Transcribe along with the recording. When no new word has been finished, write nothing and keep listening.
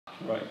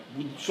Right.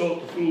 So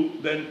through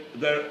then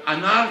their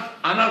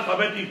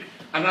analphabetic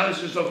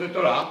analysis of the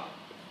Torah,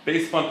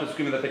 based upon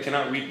presuming that they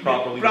cannot read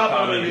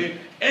properly,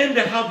 and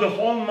they have the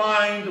whole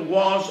mind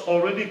was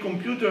already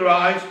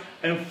computerized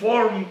and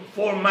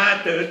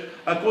formatted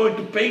according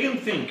to pagan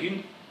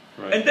thinking,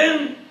 right. And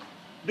then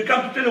they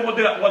come to tell you what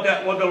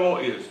the law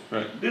is.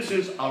 Right. This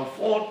is our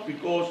fault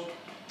because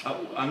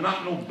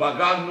אנחנו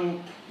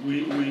בגדנו,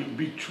 we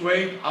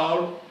betrayed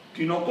our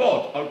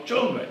tinokot, our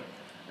children.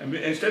 And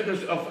instead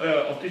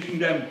of teaching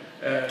them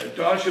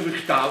Torah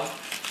shebichtav,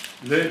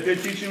 they're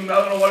teaching them,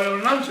 I don't know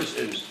what nonsense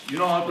is. You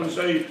know how to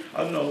say,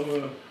 I don't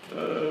know,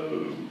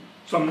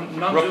 some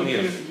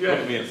nonsense.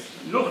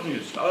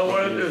 Luchnius. I don't know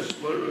what it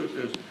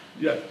is.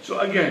 Yeah. So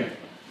again,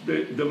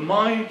 the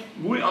mind,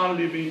 we are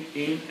living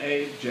in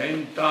a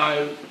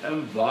Gentile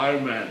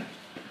environment.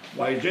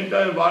 By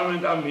Gentile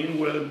environment, I mean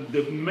where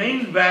the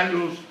main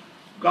values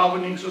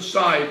governing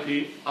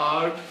society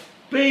are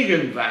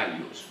pagan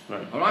values.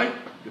 Right. All right?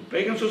 The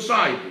pagan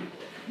society.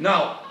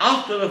 Now,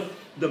 after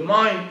the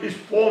mind is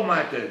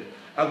formatted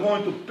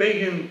according to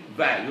pagan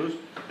values,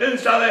 then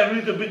start a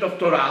little bit of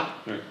Torah,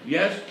 right.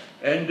 Yes,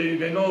 and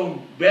they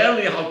know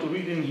barely how to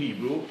read in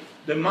Hebrew.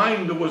 The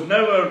mind was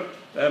never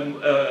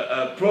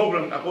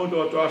programmed according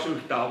to Torah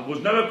Shebichtav, was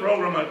never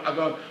programmed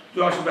according to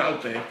Torah Shebe'al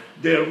Peh.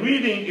 Their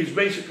reading is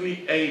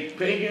basically a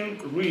pagan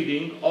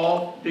reading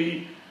of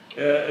the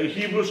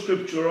Hebrew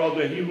scripture or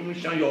the Hebrew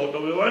Mishnayot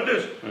or whatever it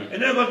is, right.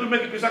 And they're going to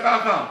make it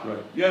Pisakacha.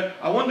 Right. Yeah,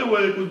 I wonder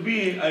whether it could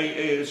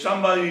be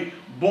somebody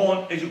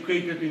born,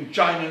 educated in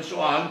China and so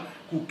on,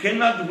 who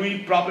cannot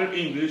read proper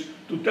English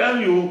to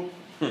tell you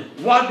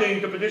what the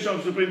interpretation of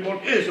the Supreme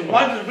Court is and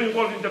why the Supreme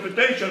Court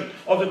interpretation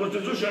of the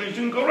Constitution is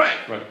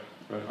incorrect. Right.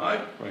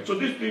 Right? Right. So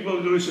these people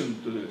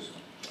listen to this.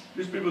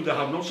 These people, they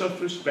have no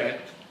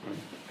self-respect, right.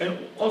 And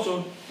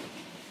also,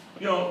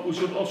 you know, we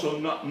should also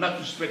not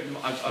respect them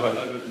as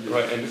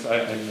right. And this,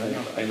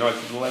 I know I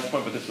said the last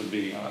point, but this would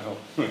be, I hope.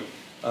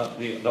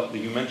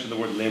 You mentioned the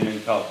word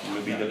lemental,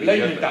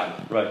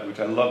 right? Which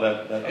I love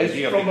that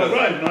idea. From because,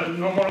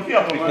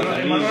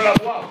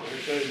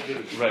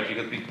 right,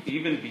 because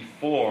even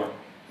before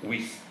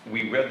we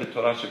read the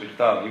Torah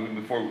Shebichtav, even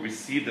before we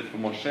received it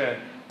from Moshe,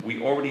 we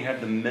already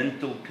had the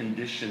mental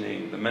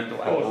conditioning, the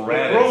mental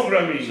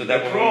apparatus, so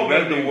that when we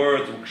read the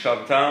words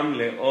 "Ukshavtam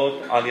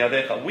leot al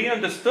yadecha," we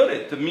understood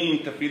it to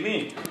mean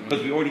tefillin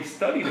because we already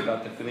studied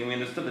about tefillin. We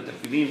understood that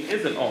tefillin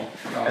is an oath,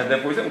 and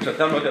therefore we said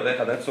 "Ukshavtam leot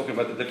yadecha." That's talking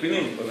about the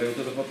tefillin.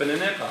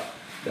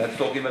 That's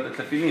talking about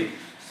the tefillin.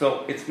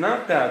 So it's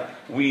not that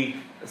we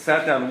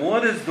sat down.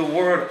 What does the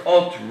word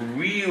 "ot"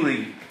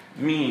 really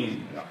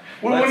mean?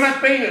 We're not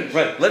pagans.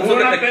 Right. Let's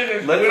look at the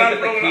Akkadian.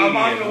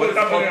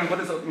 What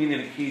does it mean in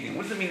Akkadian?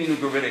 What does it mean in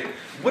Ugaritic?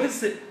 What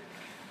is it?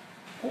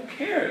 Who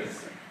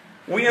cares?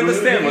 We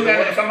understand.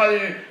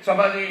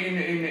 Somebody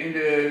in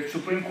the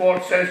Supreme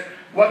Court says,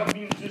 what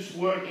means this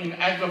word in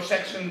Anglo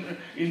section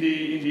in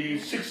the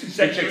 60th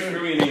century?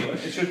 Shakespearean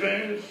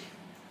English.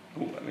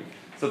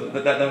 So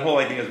that whole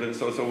idea is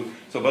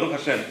so Baruch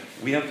Hashem,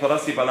 we have Torah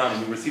Sibalan,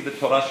 we received the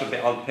Torah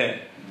Shebe'al Peh.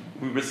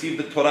 We received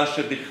the Torah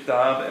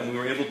Shebichtav, and we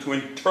were able to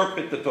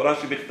interpret the Torah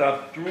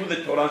Shebichtav through the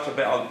Torah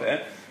Shebe'al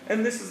Peh.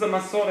 And this is the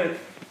Masoret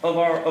of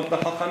the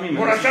Chachamim.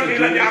 This is the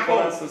Jewish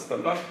Torah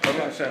system.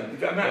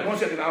 One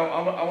second,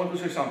 I want to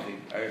say something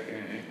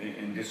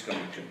in this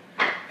connection.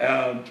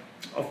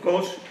 Of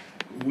course,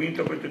 we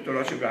interpret the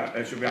Torah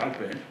Shebe'al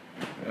Peh.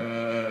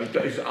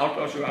 It's our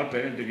Torah Shebe'al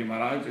Peh, the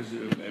Gemara, it's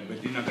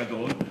Bedina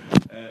Gadol,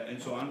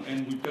 and so on,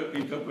 and we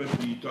interpret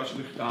the Torah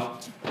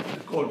Shebichtav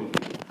accordingly.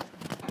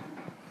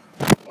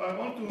 I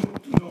want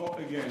to know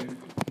again,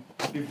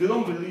 if they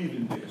don't believe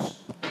in this,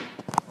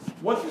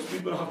 what these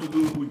people have to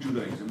do with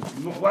Judaism?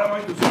 What am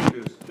I to say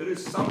is, there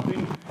is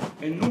something,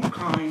 a new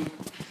kind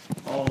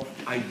of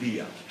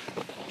idea.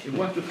 I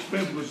want to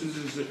explain because this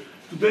is,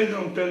 today they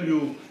don't tell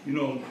you,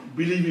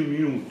 believe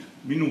in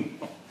minut.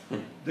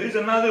 There is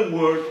another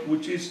word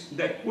which is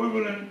the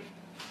equivalent,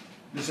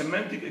 the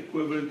semantic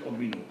equivalent of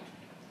minut.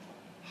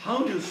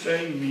 How do you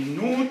say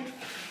minut,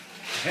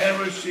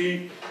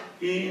 heresy,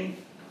 in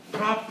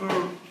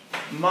proper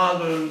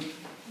modern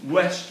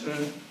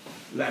Western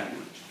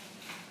language?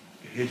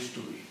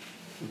 History.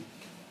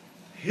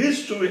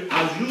 History,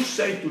 as you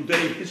say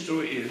today,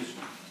 history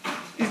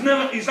is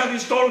not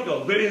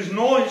historical. There is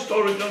no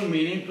historical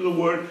meaning to the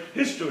word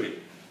history.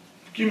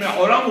 The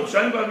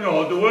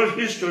word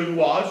history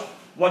was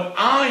what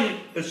I,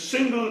 a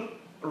single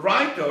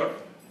writer,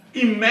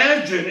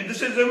 imagine. And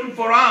this is even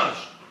for us.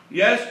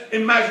 Yes,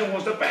 imagine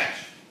was the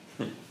past.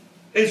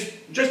 It's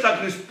just like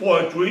this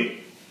poetry.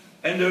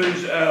 And there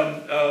is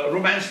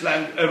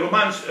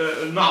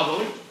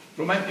novels,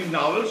 romantic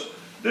novels.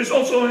 There's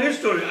also a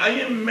history. I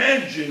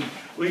imagine,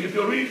 if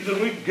you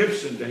read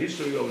Gibson, the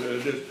history of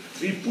this,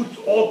 he puts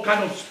all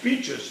kind of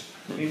speeches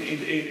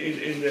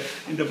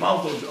in the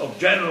mouth of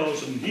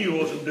generals and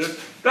heroes and this.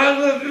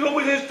 There's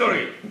always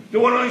history. There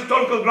were no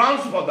historical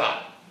grounds for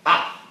that.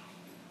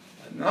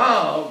 And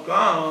now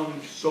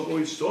comes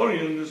so-called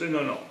historians and say,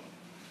 no.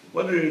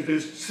 What there is,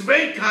 there's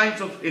three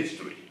kinds of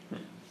history.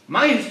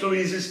 My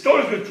history is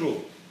historically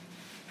true.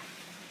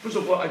 First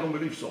of all, I don't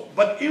believe so.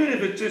 But even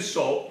if it is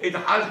so, it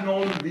has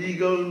no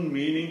legal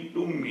meaning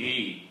to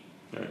me.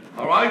 Right.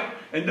 All right?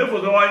 And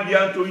therefore, the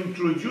idea to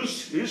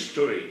introduce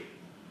history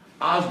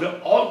as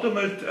the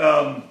ultimate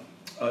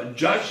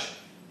judge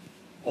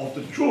of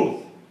the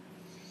truth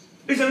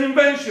is an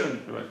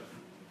invention. Right.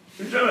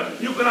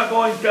 You cannot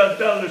go and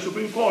tell the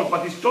Supreme Court,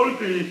 but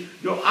historically,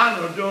 Your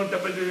Honor, your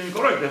interpretation is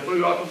incorrect. Therefore,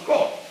 you're out of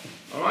court.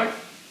 All right?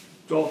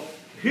 So,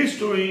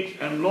 history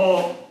and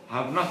law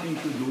have nothing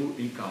to do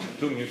in common.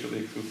 Two mutually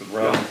exclusive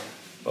realms.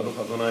 Baruch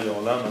Adonai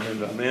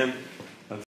Le'olam. Amen.